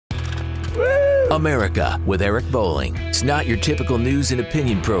America with Eric Bolling. It's not your typical news and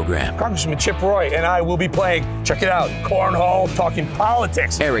opinion program. Congressman Chip Roy and I will be playing, check it out, cornhole, talking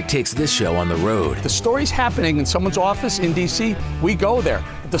politics. Eric takes this show on the road. If the story's happening in someone's office in D.C., we go there.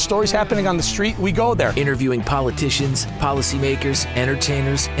 If the story's happening on the street, we go there. Interviewing politicians, policymakers,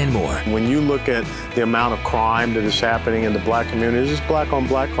 entertainers, and more. When you look at the amount of crime that is happening in the black community, it's black on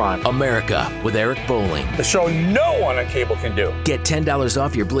black crime. America with Eric Bolling. The show no one on cable can do. Get $10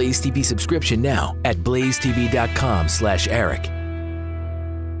 off your Blaze TV subscription now at blazetv.com/Eric.